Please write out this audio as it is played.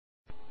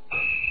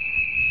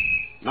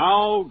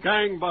Now,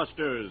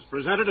 Gangbusters,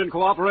 presented in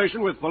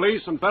cooperation with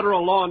police and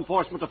federal law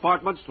enforcement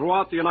departments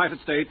throughout the United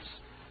States,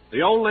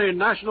 the only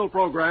national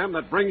program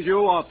that brings you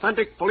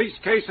authentic police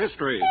case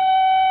histories.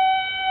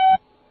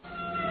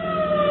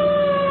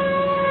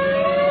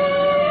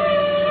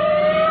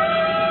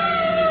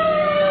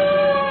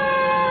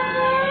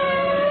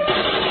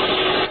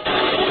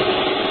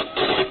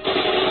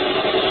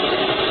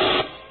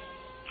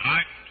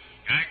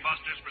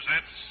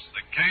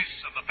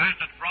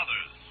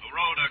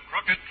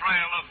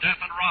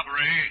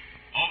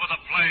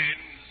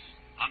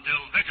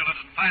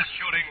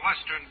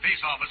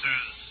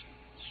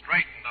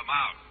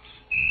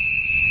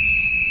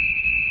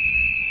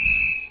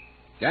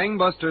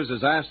 Gangbusters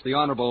has asked the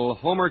Honorable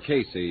Homer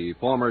Casey,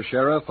 former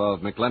sheriff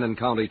of McLennan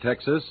County,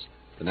 Texas,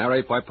 to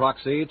narrate by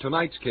proxy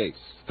tonight's case.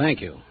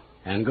 Thank you,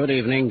 and good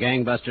evening,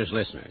 Gangbusters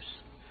listeners.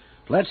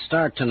 Let's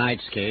start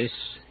tonight's case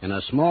in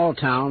a small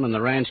town in the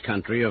ranch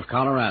country of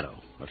Colorado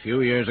a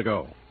few years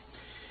ago.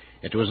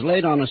 It was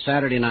late on a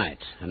Saturday night,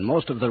 and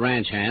most of the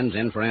ranch hands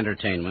in for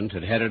entertainment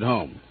had headed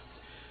home.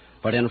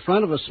 But in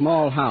front of a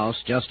small house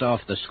just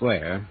off the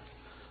square,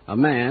 a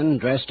man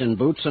dressed in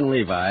boots and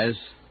Levi's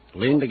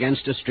leaned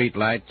against a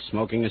streetlight,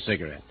 smoking a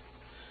cigarette.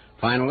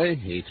 Finally,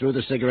 he threw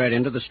the cigarette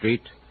into the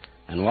street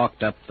and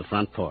walked up the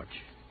front porch.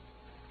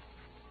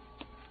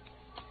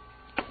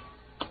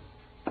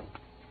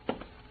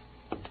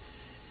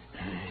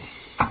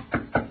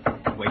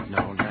 Waiting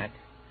all night.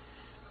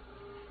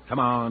 Come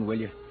on, will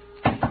you?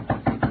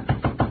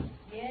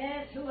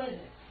 Yes, who is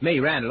it?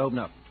 Me, Randall, open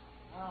up.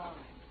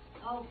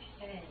 Oh,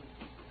 okay.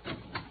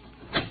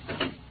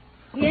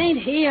 He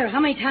ain't here.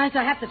 How many times do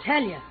I have to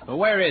tell you? Well,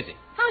 where is he?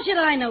 How should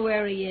I know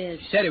where he is?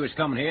 He said he was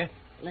coming here.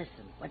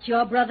 Listen, what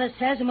your brother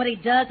says and what he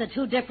does are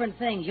two different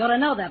things. You ought to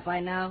know that by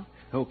now.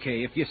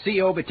 Okay, if you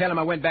see Obie, tell him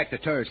I went back to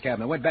Turr's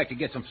cabin. I went back to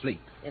get some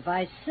sleep. If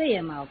I see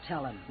him, I'll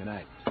tell him. Good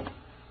night.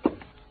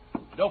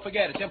 Don't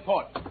forget, it's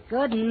important.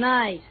 Good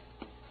night.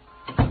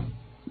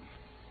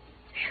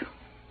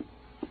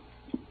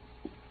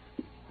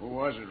 Who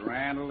was it,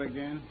 Randall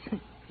again?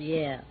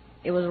 Yeah,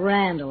 it was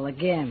Randall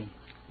again.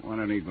 Why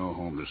don't he go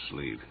home to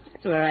sleep?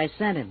 That's where I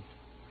sent him.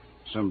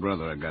 Some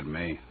brother I got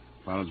me.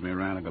 Follows me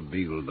around like a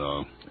beagle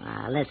dog.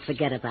 Let's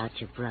forget about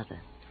your brother.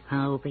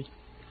 Huh, Obie?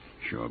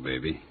 Sure,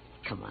 baby.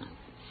 Come on,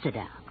 sit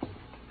down.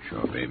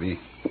 Sure, baby.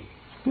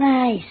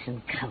 Nice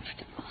and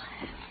comfortable.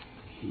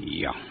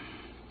 Yeah.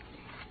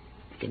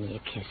 Give me a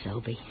kiss,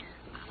 Obie.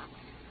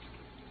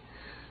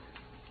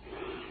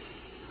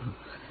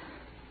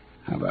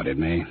 How about it,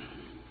 May?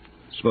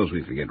 Suppose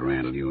we forget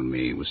Randall, you and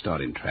me. We're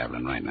starting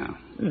traveling right now.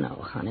 No,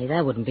 honey,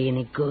 that wouldn't be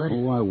any good. Oh,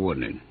 why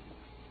wouldn't it?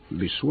 It'd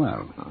be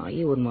swell. Oh,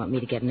 you wouldn't want me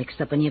to get mixed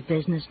up in your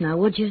business now,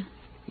 would you?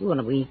 You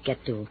wouldn't want me to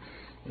get too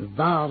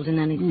involved in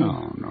anything.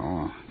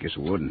 No. Guess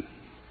it wouldn't.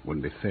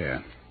 Wouldn't be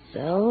fair. So,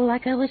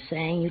 like I was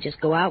saying, you just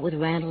go out with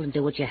Randall and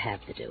do what you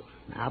have to do.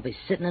 I'll be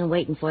sitting and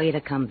waiting for you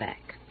to come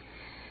back.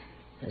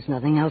 There's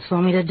nothing else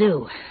for me to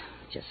do.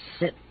 Just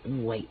sit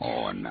and wait.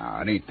 Oh,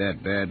 no, it ain't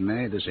that bad,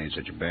 May. This ain't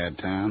such a bad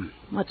town.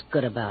 What's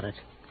good about it?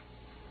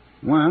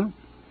 Well,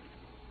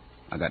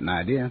 I got an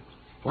idea.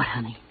 What,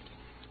 honey?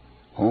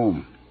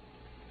 Home.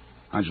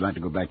 How'd you like to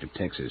go back to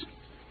Texas?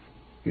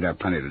 You'd have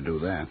plenty to do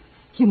there.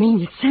 You mean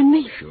you'd send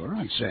me? Sure,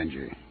 I'd send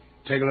you.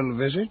 Take a little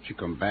visit. You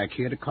come back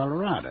here to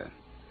Colorado.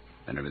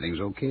 Then everything's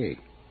okay.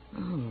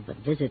 Oh, but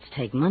visits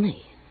take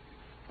money.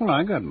 Well,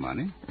 I got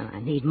money. And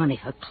I need money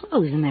for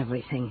clothes and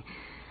everything.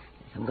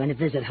 If I'm going to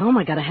visit home,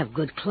 I got to have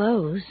good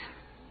clothes.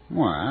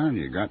 Well,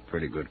 you got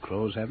pretty good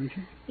clothes, haven't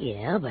you?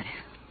 Yeah, but,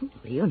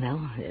 you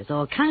know, there's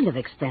all kind of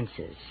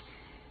expenses.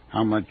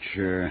 How much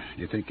do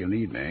you think you'll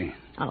need, May?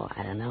 Oh,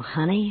 I don't know,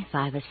 honey.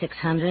 $500 or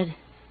 $600.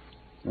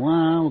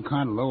 Well, we're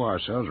kind of low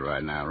ourselves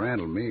right now.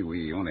 Randall and me,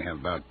 we only have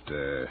about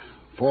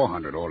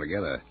 $400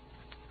 altogether.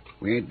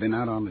 We ain't been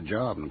out on the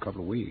job in a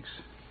couple of weeks.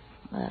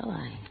 Well,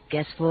 I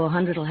guess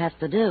 $400 will have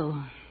to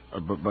do.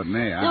 But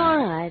May, It's all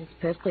right. It's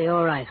perfectly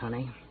all right,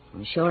 honey.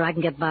 I'm sure I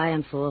can get by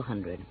on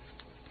 $400.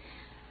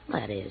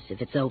 That is,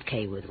 if it's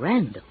okay with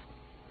Randall.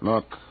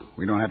 Look,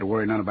 we don't have to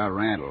worry none about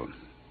Randall.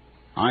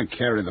 I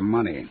carry the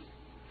money.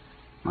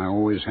 I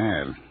always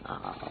have.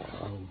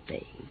 Oh,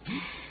 babe.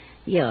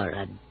 You're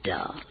a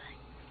darling.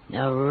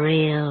 A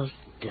real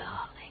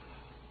darling.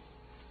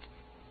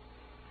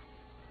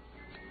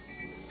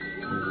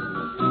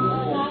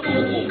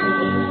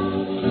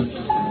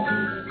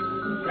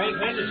 Frank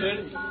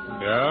Henderson.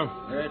 Yeah?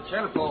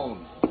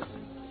 Telephone.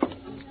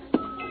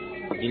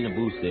 In the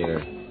booth there.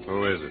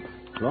 Who is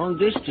it? Long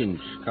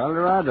distance.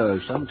 Colorado.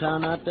 Some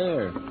town out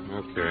there.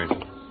 Okay.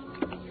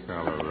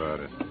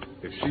 Colorado.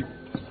 If she...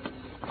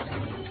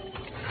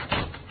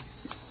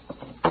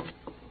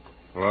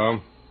 Hello?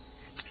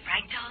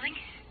 Frank, darling?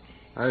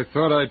 I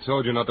thought I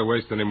told you not to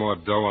waste any more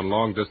dough on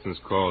long-distance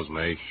calls,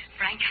 May.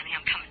 Frank, honey,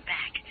 I'm coming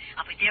back.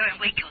 I'll be there in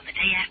Waco the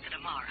day after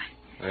tomorrow.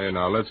 Hey,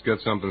 now, let's get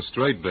something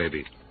straight,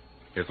 baby.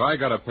 If I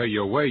gotta pay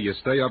your way, you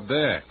stay up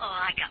there. Oh,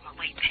 I got my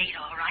way paid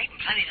all right and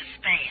plenty to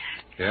spare.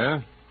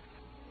 Yeah?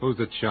 Who's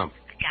the chump?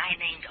 A guy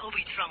named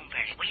Obie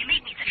Thornberry. Will you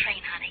meet me at the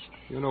train, honey?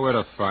 You know where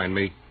to find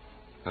me.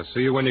 I'll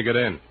see you when you get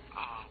in.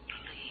 Oh,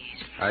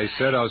 please. I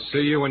said I'll see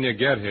you when you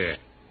get here.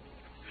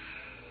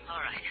 All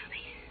right,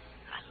 honey.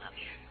 I love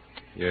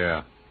you.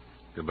 Yeah.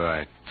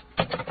 Goodbye.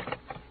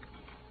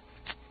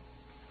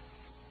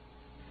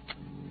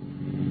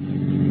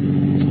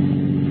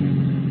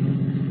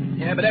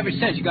 Yeah, but every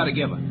cent you got to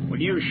give her. Will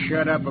you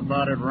shut up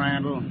about it,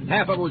 Randall?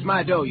 Half of it was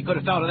my dough. You could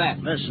have thought of that.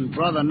 Listen,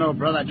 brother, no,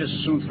 brother, I'd just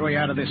as soon throw you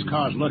out of this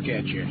car's look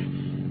at you.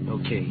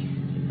 Okay.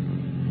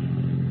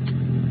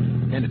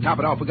 And to top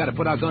it off, we got to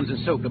put our guns in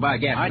soak to buy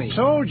gasoline. I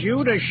told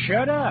you to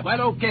shut up.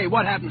 Well, okay,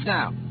 what happens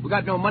now? We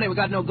got no money, we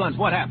got no guns.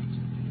 What happens?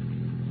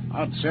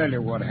 I'll tell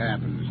you what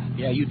happens.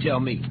 Yeah, you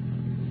tell me.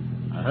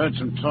 I heard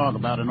some talk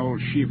about an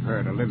old sheep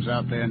herder lives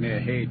out there near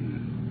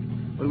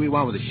Hayden. What do we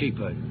want with a sheep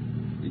herd?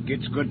 He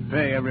gets good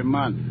pay every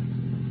month.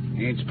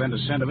 He ain't spent a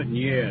cent of it in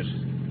years.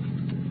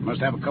 Must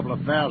have a couple of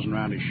 $1,000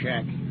 round his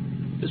shack.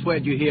 Just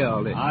where'd you hear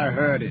all this? I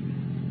heard it.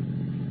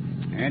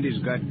 And he's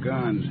got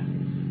guns.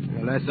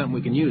 Well, that's something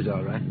we can use,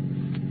 all right.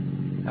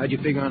 How'd you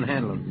figure on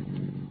handling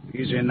them?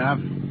 Easy enough.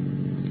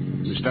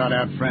 We start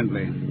out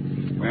friendly.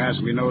 We ask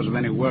if he knows of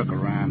any work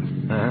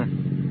around.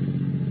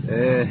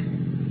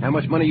 How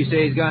much money you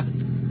say he's got?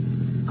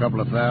 A couple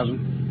of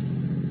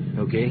 $1,000.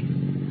 Okay.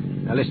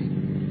 Now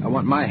listen, I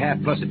want my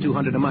half plus the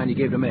 200 of mine you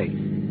gave to May.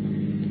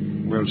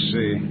 We'll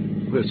see.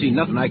 We'll see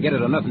nothing. I get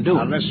it or nothing doing.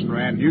 Now listen,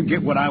 Rand, you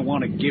get what I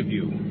want to give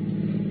you.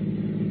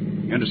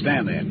 You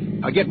understand that?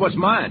 I get what's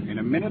mine. In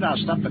a minute, I'll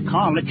stop the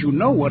car and let you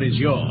know what is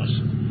yours.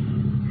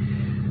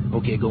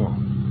 Okay, go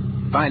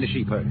on. Find a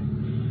sheep herder.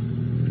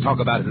 Talk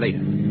about it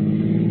later.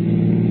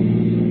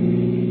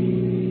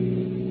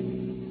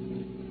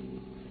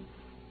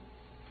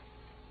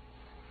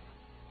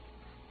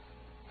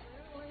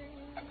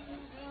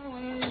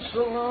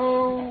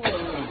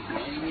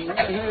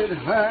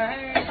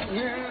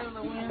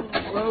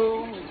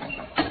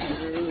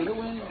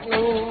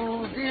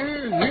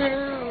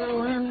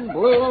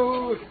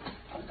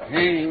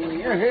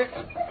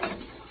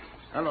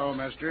 Hello,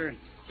 mister.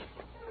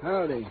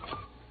 Howdy.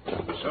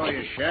 Saw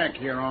your shack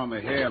here on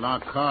the hill. Our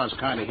car's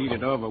kind of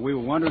heated over. We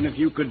were wondering if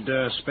you could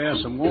spare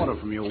some water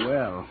from your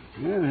well.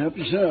 Yeah, help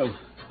yourself.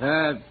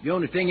 The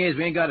only thing is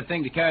we ain't got a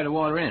thing to carry the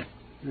water in.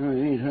 Oh,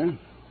 you ain't, huh?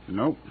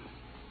 Nope.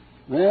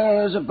 Well,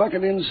 there's a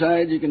bucket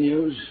inside you can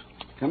use.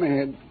 Come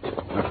ahead.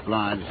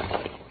 Obliged.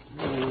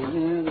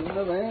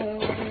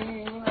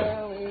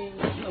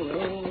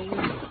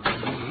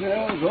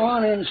 Well, go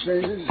on in,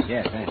 strangers.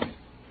 Yeah, thanks.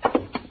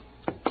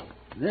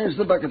 There's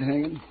the bucket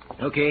hanging.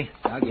 Okay,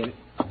 I'll get it.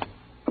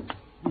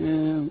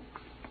 Yeah,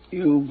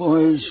 you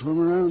boys from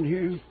around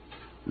here?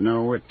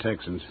 No, we're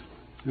Texans.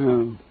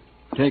 Oh,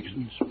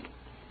 Texans.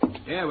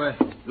 Yeah, we're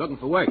looking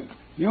for work.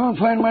 You won't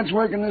find much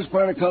work in this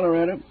part of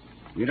Colorado.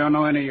 You don't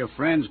know any of your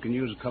friends can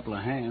use a couple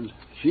of hands.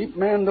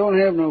 Sheepman don't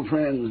have no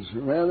friends.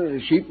 Rather, a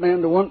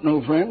sheepman don't want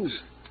no friends.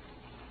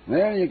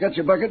 Well, you got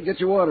your bucket, get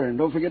your water, and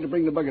don't forget to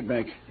bring the bucket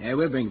back. Yeah,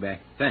 we'll bring it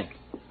back. Thanks.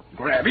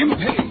 Grab him.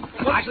 Hey,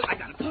 I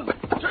got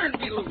it. Turn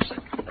me loose.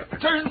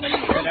 Turn me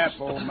loose. Shut up,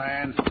 old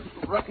man.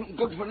 Rotten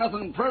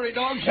good-for-nothing prairie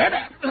dog. Shut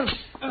up.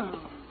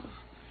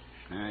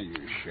 Now you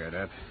shut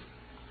up.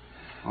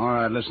 All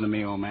right, listen to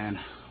me, old man.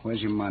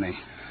 Where's your money?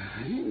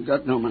 I ain't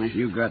got no money.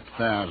 You got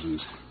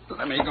thousands.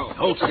 Let me go.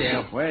 Hold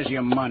still. Where's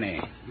your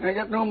money? I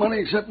got no money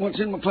except what's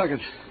in my pocket.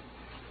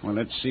 Well,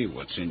 let's see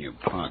what's in your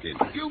pocket.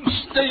 You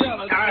stay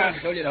out of there.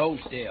 I told you to hold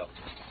still.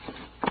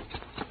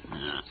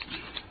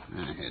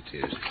 It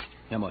is.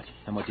 How much?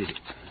 How much is it?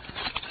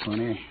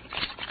 20.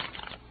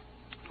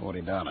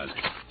 $40.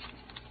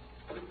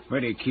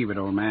 Where do you keep it,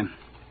 old man?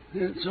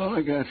 That's all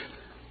I got.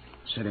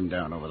 Sit him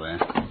down over there.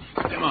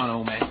 Come on,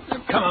 old man.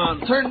 Come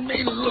on. Turn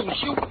me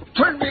loose. You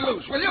turn me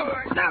loose, will you?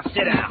 Now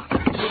sit down.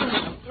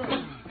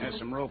 There's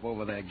some rope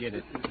over there. Get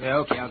it. Yeah,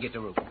 okay, I'll get the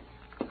rope.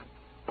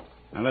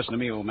 Now listen to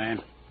me, old man.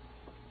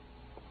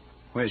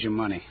 Where's your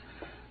money?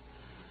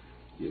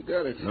 You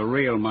got it. The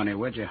real money.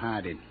 Where'd you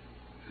hide it?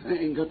 I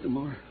ain't got no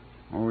more.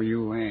 Oh,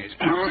 you ain't.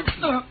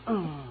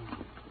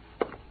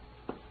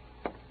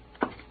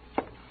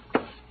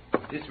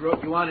 This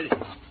rope you wanted?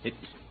 It's...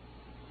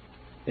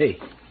 Hey,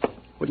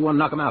 what do you want to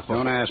knock him out for?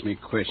 Don't ask me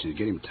questions.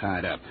 Get him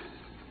tied up.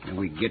 And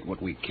we get what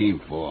we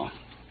came for.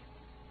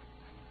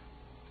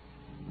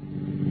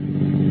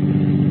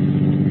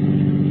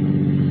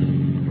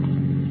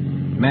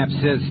 Map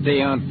says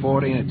stay on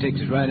 40, and it takes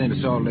us right into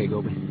Salt Lake,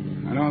 Obie.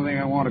 I don't think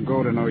I want to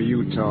go to no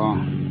Utah.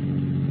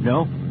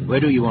 No?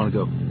 Where do you want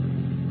to go?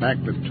 Back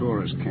to the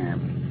tourist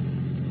camp.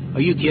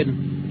 Are you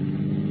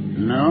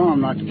kidding? No,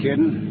 I'm not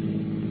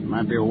kidding.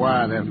 Might be a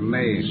while there for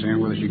May, saying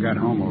whether she got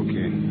home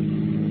okay.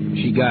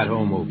 She got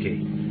home okay.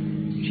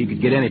 She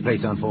could get any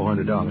place on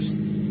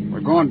 $400. We're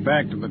going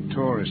back to the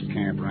tourist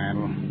camp,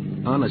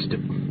 Randall. Honest.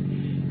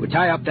 We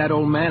tie up that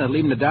old man and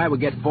leave him to die. We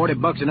get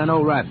 $40 and an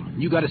old rifle.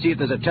 You got to see if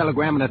there's a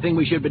telegram, and the thing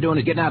we should be doing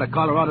is getting out of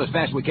Colorado as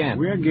fast as we can.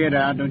 We'll get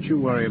out. Don't you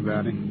worry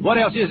about it. What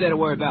else is there to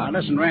worry about? Now,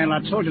 listen, Randall,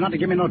 I told you not to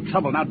give me no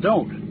trouble. Now,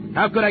 don't.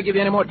 How could I give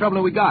you any more trouble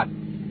than we got?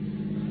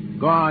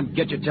 Go on,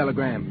 get your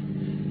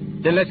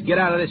telegram. Then let's get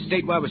out of this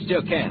state while we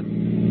still can.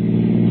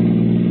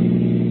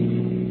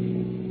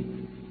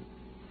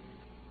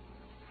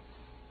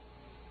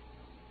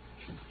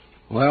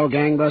 Well,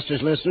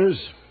 Gangbusters listeners,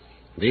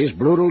 these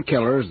brutal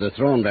killers, the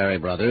Thornberry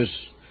brothers,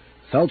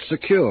 felt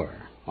secure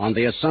on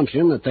the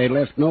assumption that they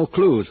left no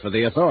clues for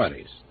the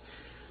authorities.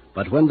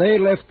 But when they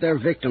left their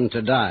victim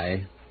to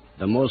die,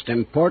 the most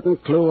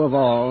important clue of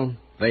all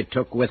they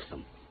took with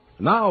them.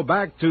 Now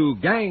back to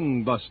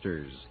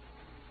Gangbusters.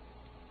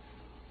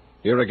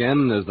 Here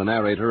again is the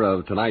narrator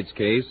of tonight's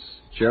case,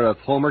 Sheriff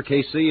Homer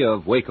Casey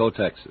of Waco,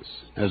 Texas.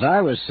 As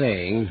I was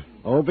saying,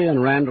 Obie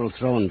and Randall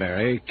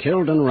Thornberry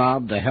killed and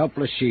robbed a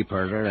helpless sheep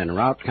herder in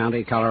Routt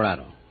County,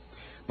 Colorado.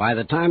 By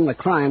the time the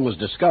crime was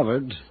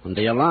discovered and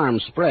the alarm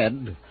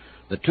spread,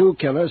 the two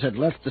killers had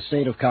left the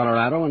state of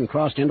Colorado and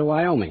crossed into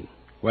Wyoming,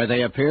 where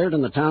they appeared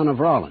in the town of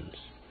Rawlins.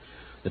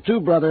 The two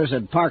brothers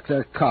had parked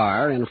their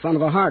car in front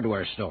of a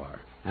hardware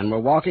store and were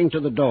walking to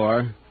the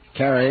door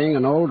carrying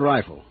an old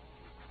rifle.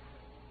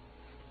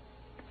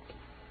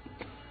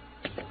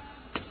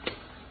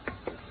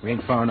 We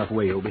ain't far enough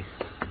away, Obie.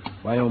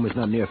 Wyoming's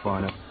not near far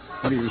enough.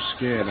 What are you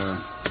scared of?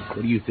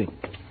 What do you think?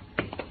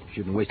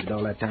 Shouldn't have wasted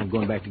all that time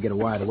going back to get a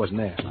wire that wasn't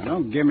there. Now,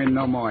 don't give me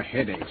no more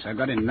headaches. I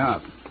got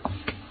enough.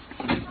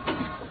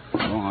 Go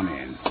on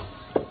in.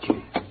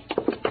 Gee,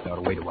 ought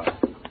to wait a while.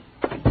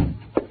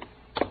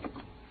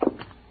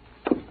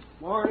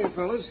 Morning,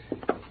 fellas.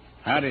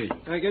 Howdy.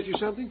 Can I get you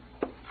something?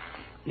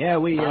 Yeah,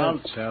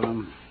 I'll tell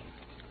them.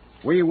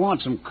 We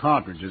want some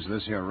cartridges,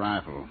 this here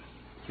rifle.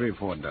 3 or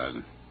 4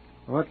 dozen.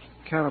 What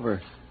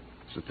caliber?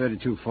 It's a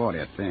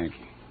 32-40, I think.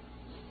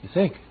 You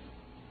think?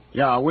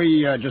 Yeah,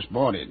 we just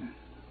bought it.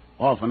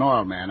 Off an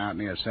oil man out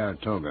near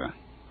Saratoga.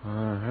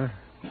 Uh-huh.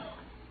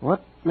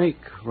 What make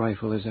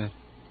rifle is that?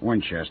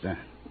 Winchester.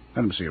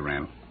 Let him see,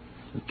 Randall.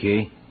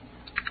 Okay.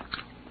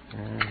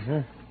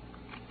 Uh-huh.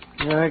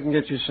 Yeah, I can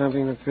get you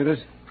something that fit it.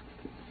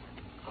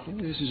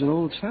 Maybe this is an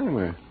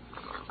old-timer.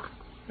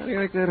 How do you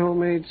like that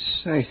homemade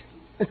sight?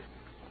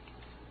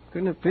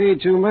 Couldn't have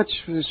paid too much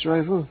for this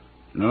rifle.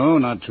 No,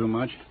 not too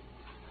much.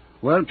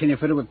 Well, can you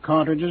fit it with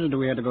cartridges, or do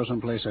we have to go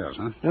someplace else,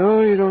 huh?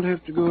 No, you don't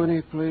have to go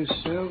anyplace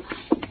else.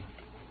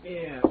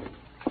 Yeah.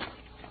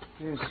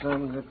 Here's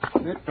some that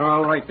fit.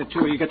 All right, the two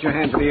of you get your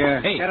hands in the air.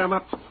 Hey. Get them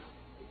up.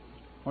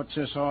 What's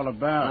this all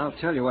about? I'll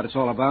tell you what it's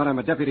all about. I'm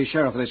a deputy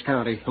sheriff of this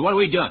county. So what have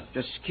we done?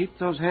 Just keep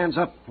those hands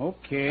up.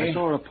 Okay. I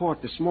saw a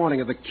report this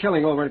morning of the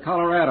killing over in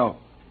Colorado.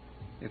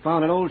 They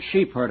found an old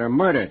sheep herder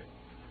murdered.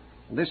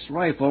 This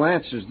rifle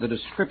answers the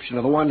description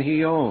of the one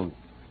he owned.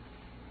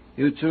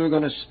 You two are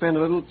going to spend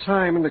a little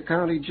time in the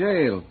county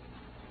jail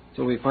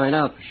till we find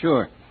out for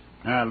sure.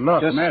 Now,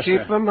 look, Just mister.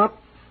 keep them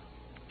up.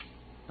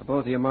 Now,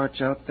 both of you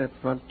march out that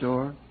front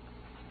door.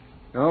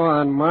 Go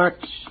on, march.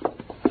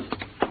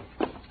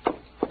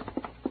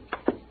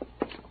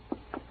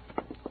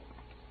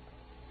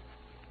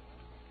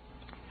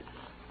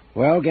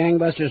 Well,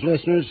 Gangbusters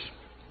listeners,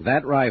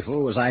 that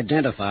rifle was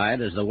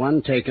identified as the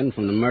one taken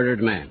from the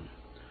murdered man.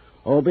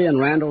 Obie and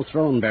Randall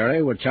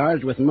Thornberry were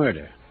charged with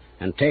murder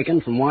and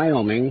taken from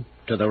Wyoming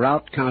to the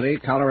Routt County,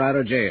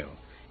 Colorado jail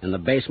in the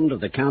basement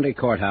of the county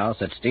courthouse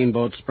at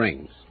Steamboat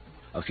Springs.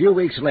 A few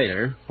weeks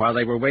later, while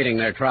they were waiting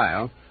their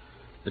trial,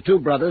 the two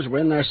brothers were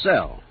in their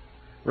cell.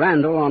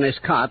 Randall, on his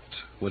cot,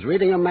 was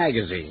reading a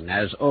magazine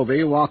as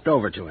Obie walked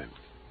over to him.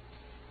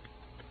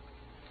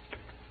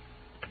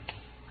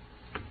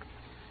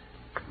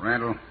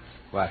 Randall,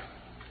 What?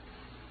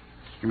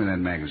 give me that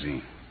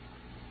magazine.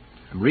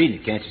 I'm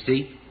reading it, can't you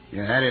see?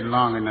 You had it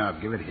long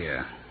enough. Give it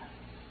here.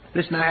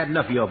 Listen, I had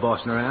enough of your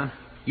bossing around.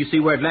 You see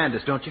where it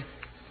landed us, don't you?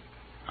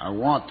 I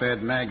want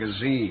that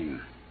magazine.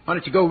 Why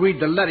don't you go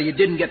read the letter you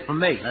didn't get from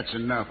me? That's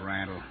enough,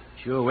 Randall.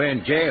 Sure, we're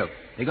in jail.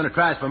 They're going to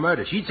try us for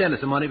murder. She'd send us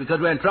the money because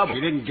we're in trouble.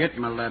 She didn't get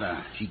my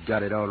letter. She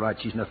got it all right.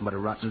 She's nothing but a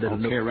rotten little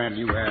Okay, nook. Randall,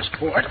 you asked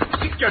for it.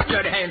 Keep your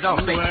dirty hands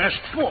off me. You asked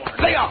for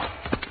it. Lay off.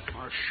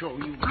 I'll show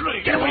you.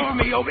 Get away from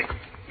me, Obie.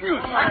 Get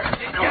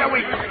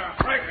away.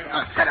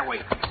 Get away.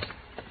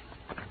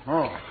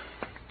 Oh.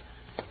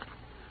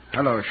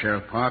 Hello,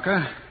 Sheriff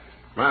Parker.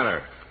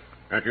 Matter.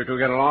 Can't you two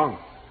get along?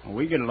 Well,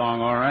 we get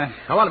along all right.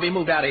 I want to be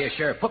moved out of here,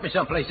 Sheriff. Put me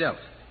someplace else.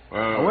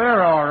 Well,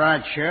 We're all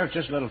right, Sheriff.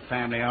 Just a little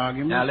family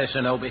argument. Now,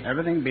 listen, Obie.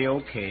 Everything be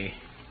okay.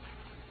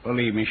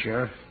 Believe me,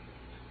 Sheriff.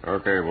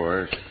 okay,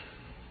 boys.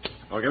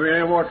 Don't give me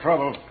any more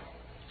trouble.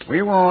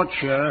 We won't,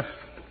 Sheriff.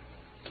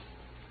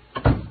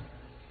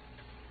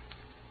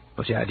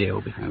 What's the idea,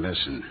 Obie? Now,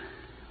 listen.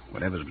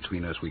 Whatever's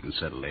between us, we can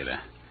settle later.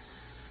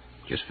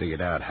 Just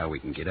figured out how we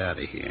can get out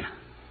of here.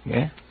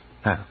 Yeah?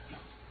 How?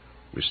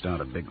 We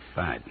start a big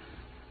fight.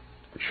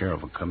 The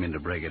sheriff will come in to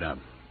break it up.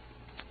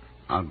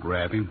 I'll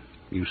grab him.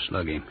 You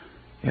slug him.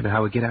 Yeah, but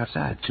how we get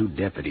outside? 2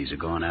 deputies are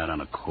going out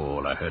on a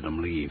call. I heard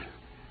them leave.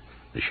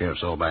 The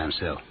sheriff's all by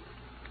himself.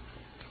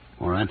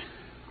 All right?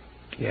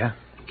 Yeah,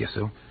 guess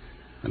so.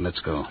 Then let's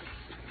go.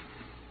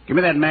 Give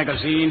me that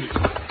magazine.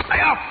 Lay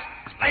off!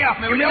 Lay off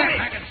me, will you?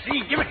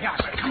 Magazine. Give it here.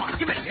 Come on,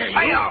 give it here.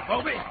 Lay off,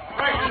 Obie.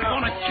 I'm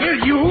going to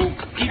kill you.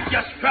 You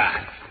just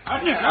tried.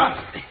 Let me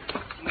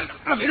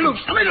loose.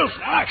 Let me loose.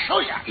 I'll show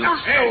you. You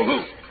show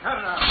who? Cut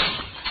it out.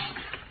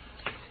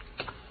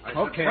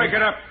 Okay. Break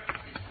it up.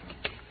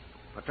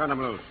 Now turn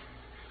them loose.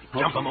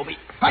 Jump him, Obie.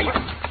 Hey!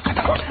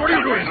 What are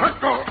you doing?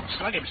 Let go.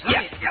 Slug him.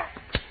 Yeah.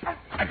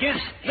 Again.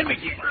 Hit me.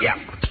 Yeah.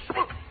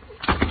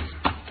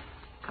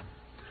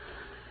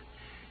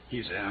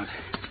 He's out.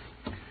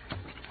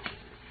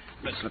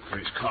 Let's look for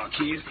his car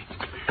keys.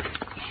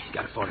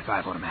 Got a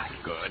 .45 automatic.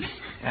 Good.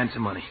 And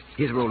some money.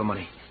 Here's a roll of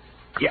money.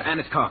 Yeah, and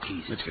his car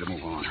keys. Let's get a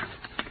move on.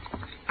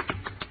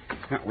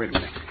 Now, wait a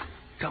minute.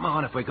 Come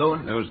on, if we're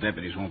going. Those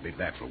deputies won't be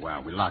back for a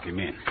while. We lock him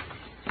in.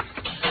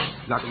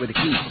 Lock it with the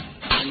key.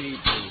 I need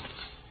to.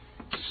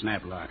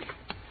 Snap lock.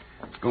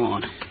 Go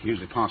on.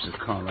 Usually parks his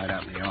car right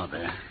out in the yard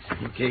there.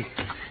 Okay.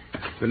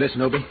 But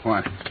listen, Obie.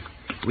 What?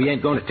 We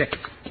ain't going to Texas.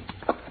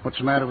 What's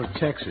the matter with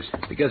Texas?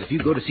 Because if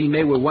you go to see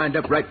May, we'll wind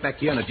up right back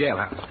here in a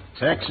jailhouse.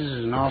 Texas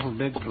is an awful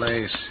big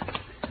place.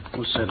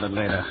 We'll settle it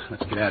later.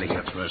 Let's get out of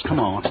here first. Come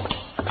on.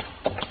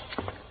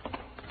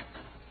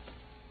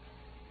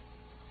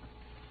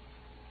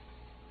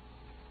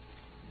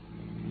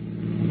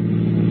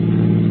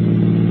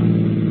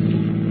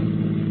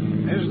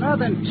 There's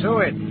nothing to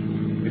it.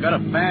 We got a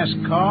fast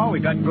car.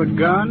 We got good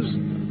guns.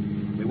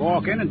 We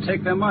walk in and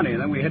take their money, and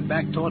then we head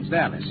back towards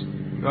Dallas.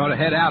 We ought to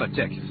head out of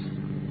Texas.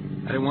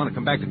 I didn't want to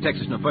come back to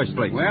Texas in the first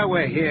place. Well,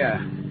 we're here.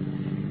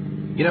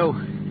 You know,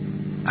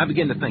 I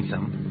begin to think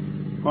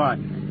something. What?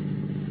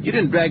 You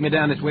didn't drag me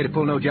down this way to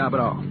pull no job at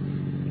all.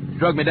 You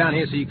drug me down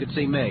here so you could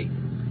see May.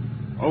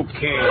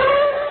 Okay.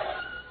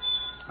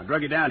 I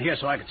drug you down here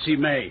so I could see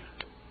May.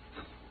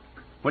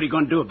 What are you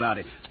going to do about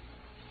it?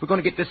 We're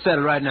going to get this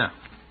settled right now.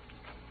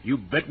 You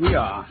bet we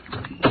are.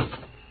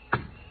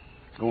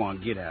 Go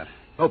on, get out.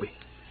 Obie,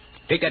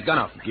 take that gun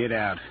off me. Get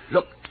out.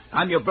 Look,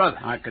 I'm your brother.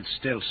 I could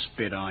still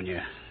spit on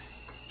you.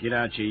 Get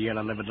out, you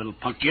yellow-livered little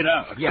punk. Get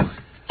out. Yeah.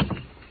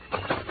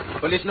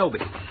 But listen, Obie,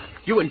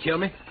 you wouldn't kill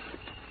me.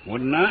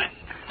 Wouldn't I?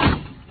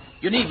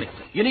 You need me.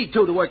 You need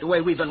two to work the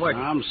way we've been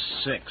working. I'm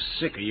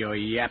sick of your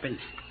yapping.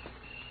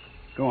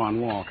 Go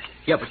on, walk.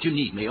 Yeah, but you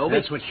need me, Obie.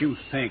 That's what you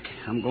think.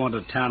 I'm going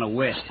to the town of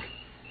West.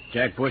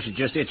 Jack Bush is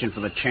just itching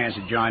for the chance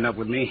to join up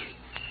with me.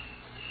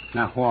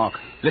 Now, walk.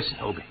 Listen,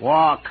 Obie.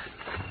 Walk.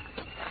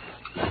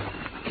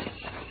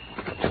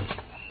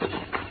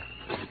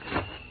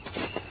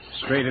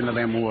 Straight into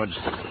them woods.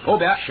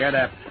 Obie, Shut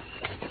up.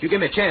 You give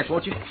me a chance,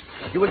 won't you?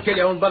 You wouldn't kill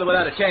your own brother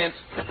without a chance.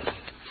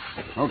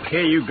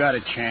 Okay, you got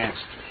a chance.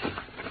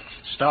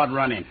 Start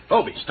running.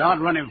 Obie. Start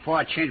running before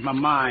I change my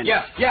mind.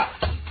 Yeah.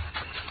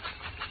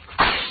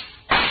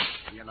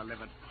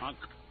 Yellow-livered punk.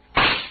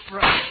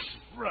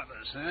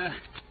 Brothers, huh?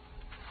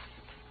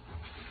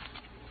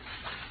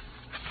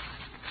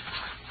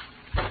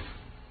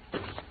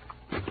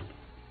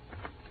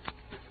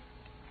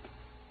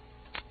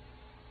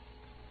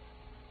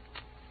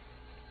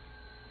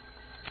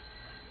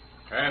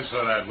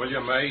 Answer that, will you,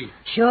 May?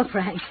 Sure,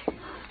 Frank.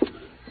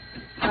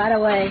 Right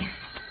away.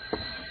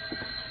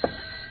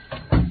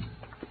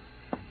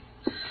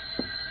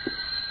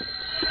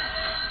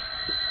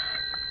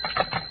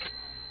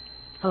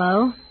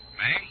 Hello?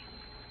 May?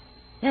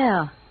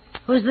 Yeah.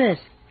 Who's this?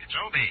 It's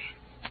Obie.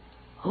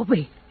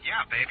 Obie.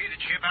 Yeah, baby.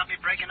 Did you hear about me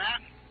breaking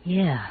out?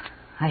 Yeah,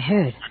 I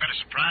heard. I got a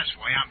surprise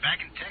for you. I'm back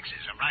in Texas.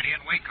 I'm right here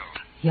in Waco.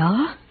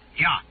 Yeah?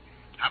 Yeah.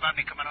 How about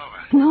me coming over?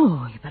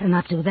 No, you better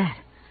not do that.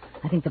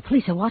 I think the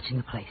police are watching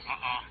the place.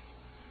 Uh-oh.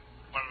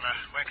 Well,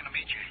 where can I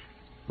meet you?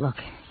 Look,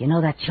 you know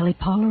that chili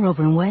parlor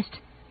over in West?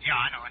 Yeah,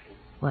 I know it.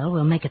 Well,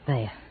 we'll make it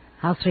there.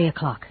 How's 3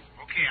 o'clock?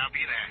 Okay, I'll be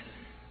there.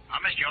 I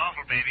missed you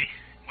awful, baby.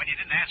 When you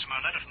didn't answer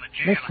my letter from the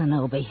jail. Listen,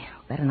 Obie.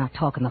 Better not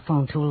talk on the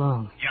phone too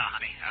long. Yeah,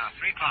 honey.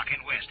 3 o'clock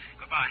in West.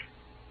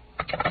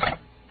 Goodbye.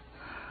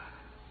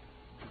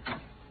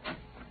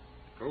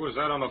 Who was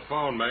that on the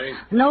phone, May?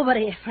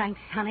 Nobody, Frank,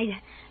 honey.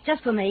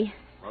 Just for me.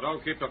 Well,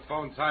 don't keep the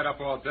phone tied up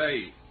all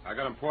day. I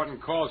got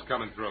important calls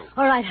coming through.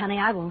 All right, honey,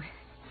 I won't.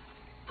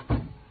 The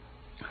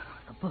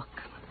book.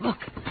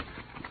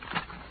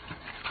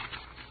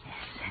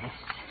 Yes.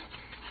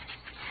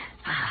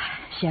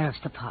 Sheriff's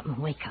Department,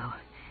 Waco.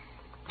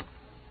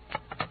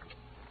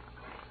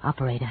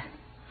 Operator,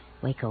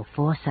 Waco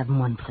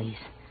 471, please.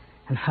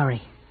 And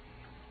hurry.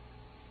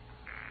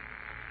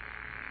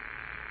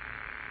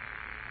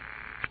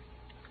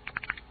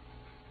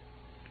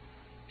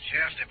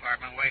 Sheriff's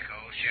Department, Waco.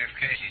 Sheriff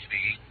Casey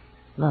speaking.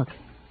 Look,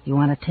 you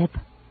want a tip?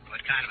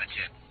 What kind of a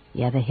tip?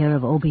 You ever hear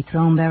of Obie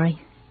Thornberry?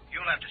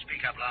 You'll have to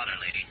speak up louder,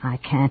 lady. I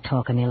can't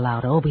talk any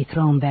louder. Obie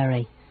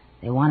Thornberry.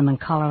 They want him in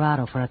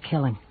Colorado for a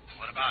killing.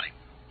 What about him?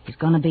 He's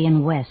going to be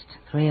in West,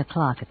 3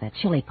 o'clock at that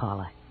chili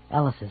parlor,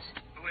 Ellis's.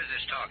 Who is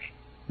this talking?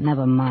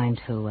 Never mind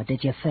who. I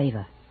did you a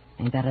favor.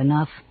 Ain't that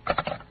enough?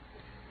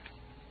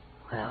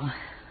 Well,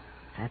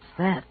 that's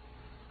that.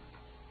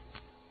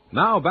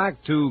 Now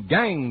back to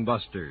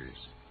Gangbusters.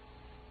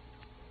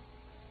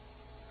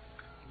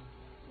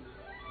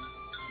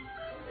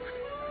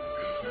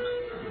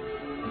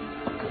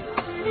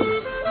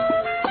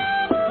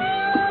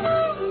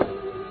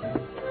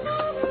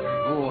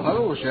 Oh,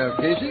 hello, Sheriff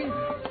Casey.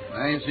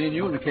 I ain't seen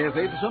you in the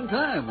cafe for some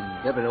time.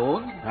 And Deputy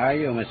Owen. How are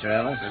you, Mr.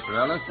 Ellis? Mr.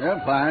 Ellis?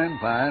 Yeah,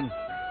 fine.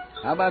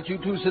 How about you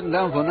two sitting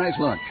down for a nice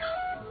lunch?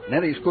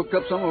 Nettie's cooked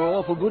up some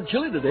awful good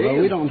chili today.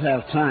 Well, we don't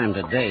have time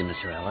today,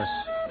 Mr. Ellis.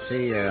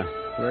 see,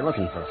 we're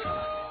looking for a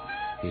fella.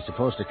 He's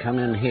supposed to come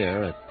in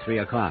here at 3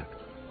 o'clock.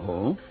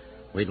 Oh?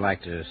 We'd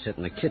like to sit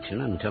in the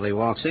kitchen until he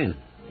walks in.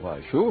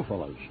 Why, sure,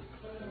 fellows.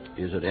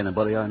 Is it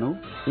anybody I know?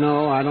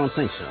 No, I don't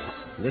think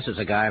so. This is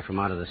a guy from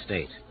out of the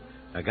state.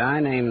 A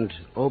guy named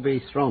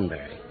Obie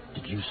Thornberry.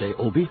 Did you say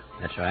Obie?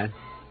 That's right.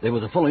 There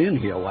was a fellow in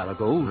here a while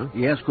ago. Huh?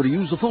 He asked could he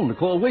use the phone to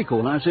call Waco,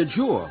 and I said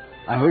sure.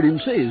 I heard him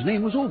say his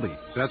name was Obie.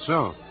 Is that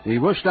so? He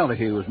rushed out of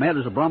here as mad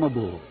as a Brahma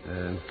bull.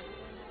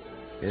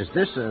 Is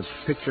this a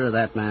picture of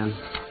that man?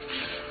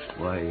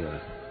 Why,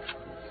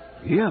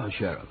 yeah,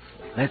 Sheriff.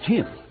 That's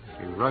him.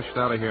 He rushed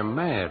out of here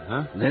mad,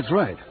 huh? That's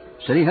right.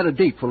 Said he had a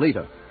date for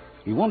later.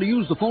 He wanted to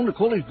use the phone to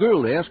call his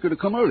girl to ask her to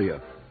come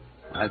earlier.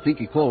 I think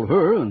he called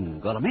her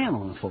and got a man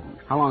on the phone.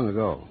 How long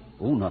ago?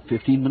 Oh, not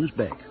 15 minutes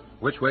back.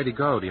 Which way did he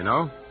go, do you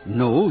know?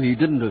 No, he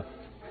didn't.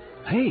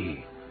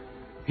 Hey,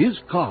 his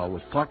car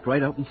was parked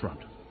right out in front.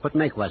 What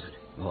make was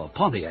it?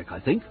 Pontiac, I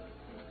think.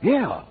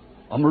 Yeah,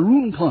 a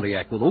maroon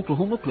Pontiac with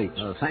Oklahoma plates.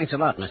 Well, thanks a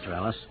lot, Mr.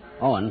 Ellis.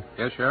 Owen.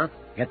 Yes, Sheriff?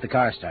 Get the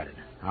car started.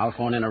 I'll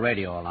phone in a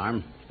radio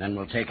alarm, then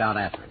we'll take out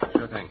after it.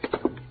 Sure thing.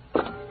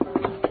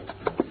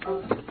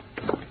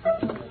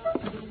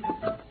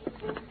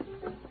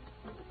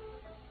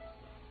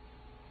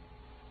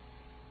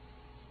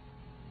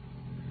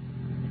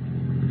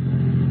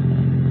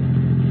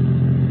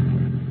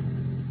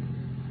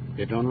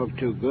 It don't look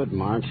too good,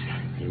 March.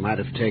 He might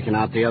have taken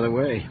out the other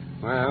way.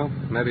 Well,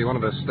 maybe one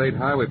of the state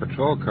highway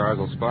patrol cars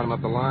will spot him up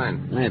the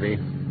line. Maybe.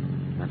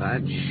 But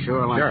I'd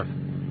sure like... Sheriff.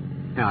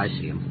 Yeah, I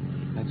see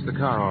him. That's the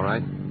car, all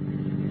right.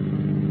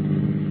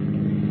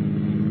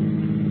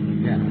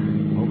 Yeah,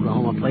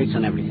 Oklahoma plates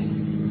and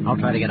everything. I'll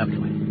try to get up to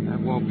him. That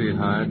won't be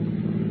hard.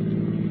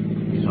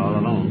 He's all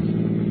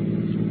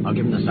alone. I'll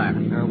give him the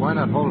siren. Why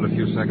not hold it a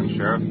few seconds,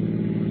 Sheriff?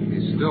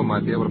 He still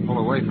might be able to pull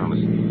away from us.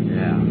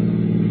 Yeah.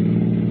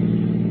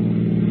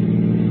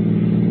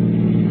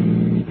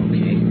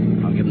 Okay,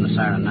 I'll give him the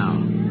siren now.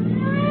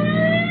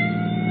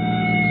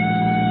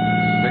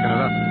 Picking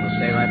it up. We'll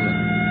stay right with him.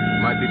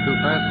 Might be too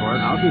fast for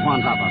us. I'll keep on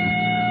top of him.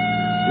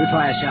 You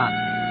try a shot.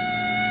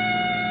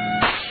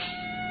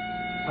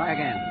 Try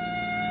again.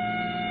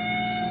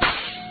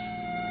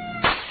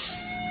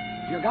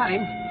 You got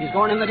him. He's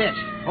going in the ditch.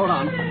 Hold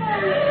on.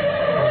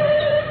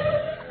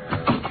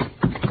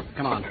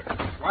 Come on.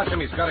 Watch him.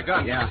 He's got a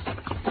gun. Yeah.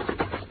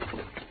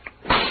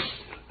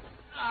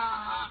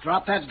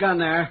 Drop that gun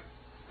there.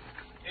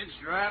 It's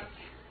dropped.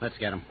 Let's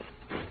get him.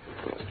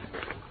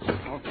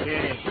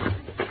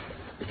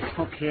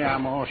 Okay,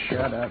 I'm all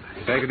shut up.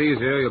 Take it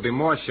easy. You'll be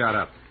more shot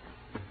up.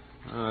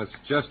 Oh, it's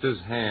just his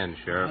hand,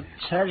 Sheriff.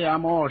 I tell you,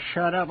 I'm all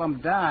shut up. I'm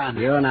dying.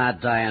 You're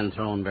not dying,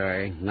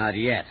 Thornberry. Not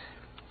yet.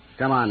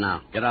 Come on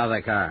now. Get out of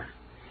the car.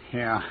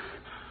 Yeah.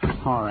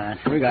 All right.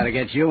 We got to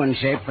get you in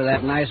shape for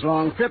that nice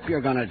long trip you're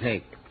going to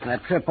take.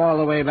 That trip all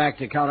the way back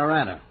to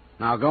Colorado.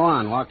 Now go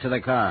on. Walk to the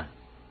car.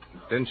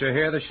 Didn't you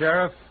hear the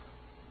sheriff?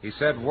 He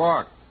said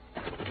walk.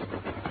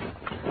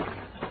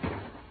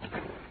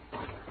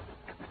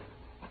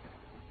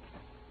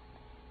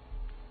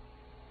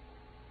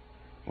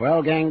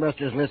 Well,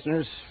 Gangbusters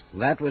listeners,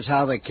 that was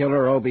how the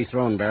killer Obie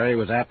Thornberry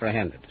was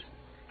apprehended.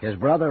 His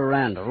brother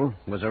Randall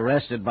was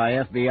arrested by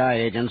FBI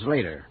agents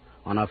later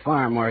on a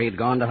farm where he'd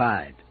gone to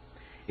hide.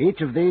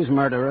 Each of these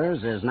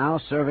murderers is now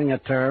serving a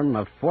term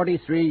of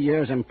 43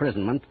 years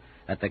imprisonment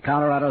at the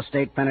Colorado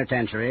State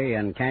Penitentiary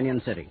in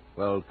Canyon City.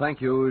 Well,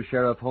 thank you,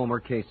 Sheriff Homer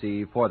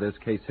Casey, for this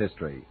case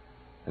history.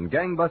 And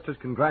Gangbusters,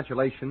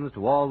 congratulations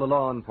to all the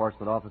law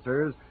enforcement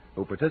officers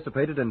who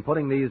participated in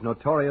putting these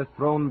notorious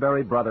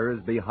Thornberry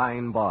brothers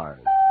behind bars.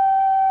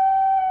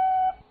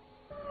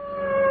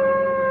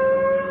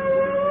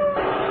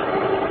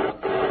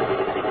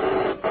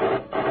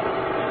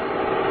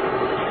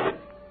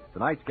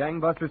 Tonight's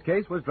Gangbusters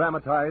case was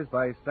dramatized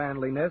by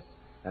Stanley Niss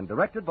and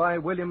directed by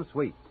William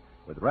Sweet,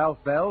 with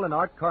Ralph Bell and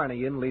Art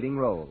Carney in leading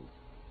roles.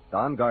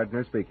 Don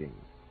Gardner speaking.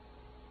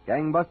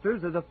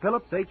 Gangbusters is a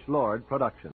Phillips H. Lord production.